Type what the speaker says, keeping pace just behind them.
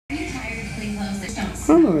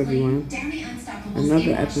Hello everyone,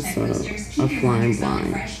 another episode of Flying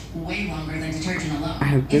Blind. I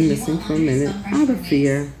have been missing for a minute out of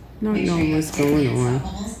fear, not knowing what's going on,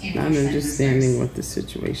 not understanding what the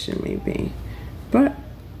situation may be. But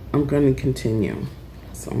I'm going to continue,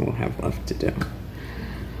 so we'll have left to do.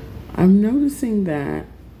 I'm noticing that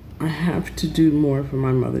I have to do more for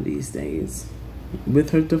my mother these days, with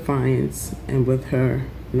her defiance and with her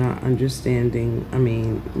not understanding,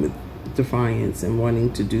 with defiance and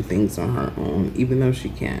wanting to do things on her own, even though she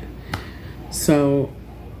can't. So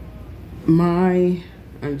my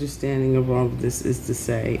understanding of all of this is to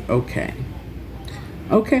say, okay,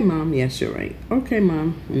 mom, yes, you're right. Okay,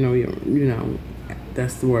 mom,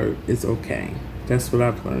 that's the word, is okay. That's what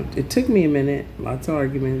I've learned. It took me a minute, lots of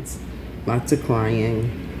arguments, lots of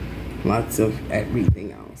crying, lots of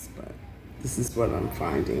everything else, but this is what I'm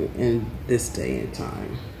finding in this day and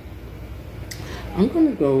time. I'm going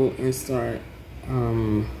to go and start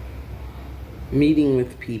meeting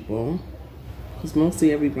with people, because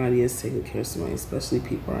mostly everybody is taking care of somebody, especially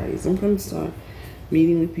people our age. I'm going to start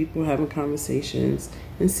meeting with people, having conversations,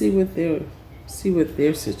 and see what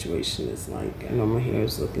their situation is like. I know my hair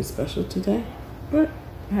is looking special today, but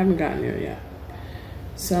I haven't gotten there yet.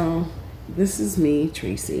 So this is me,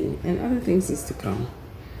 Tracy, and other things is to come.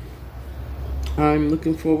 I'm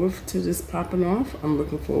looking forward to this popping off. I'm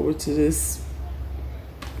looking forward to this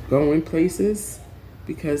going places,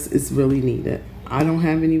 because it's really needed. I don't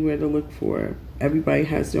have anywhere to look for it. Everybody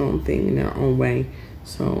has their own thing in their own way.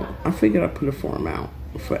 So I figured I'd put a form out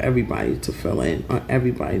for everybody to fill in, or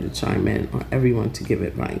everybody to chime in, or everyone to give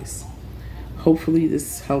advice. Hopefully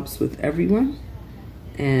this helps with everyone,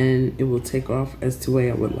 and it will take off as the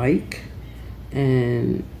way I would like.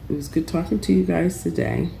 And it was good talking to you guys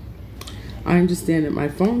today. I understand that my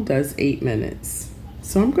phone does 8 minutes.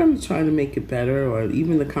 So I'm going to try to make it better, or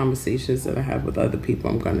even the conversations that I have with other people,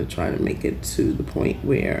 I'm going to try to make it to the point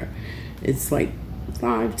where it's like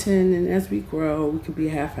 5, 10, and as we grow, we could be a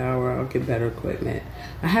half hour. I'll get better equipment.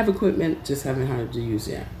 I have equipment, just haven't had to use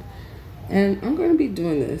yet. And I'm going to be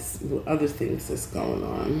doing this with other things that's going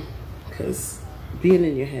on, because being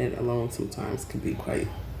in your head alone sometimes can be quite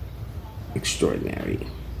extraordinary.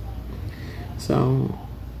 So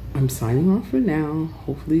I'm signing off for now.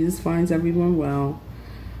 Hopefully this finds everyone well.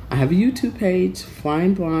 I have a YouTube page,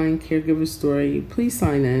 Flying Blind Caregiver Story. Please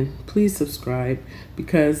sign in. Please subscribe,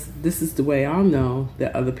 because this is the way I'll know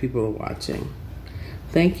that other people are watching.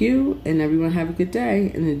 Thank you, and everyone have a good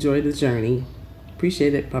day and enjoy the journey.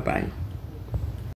 Appreciate it. Bye-bye.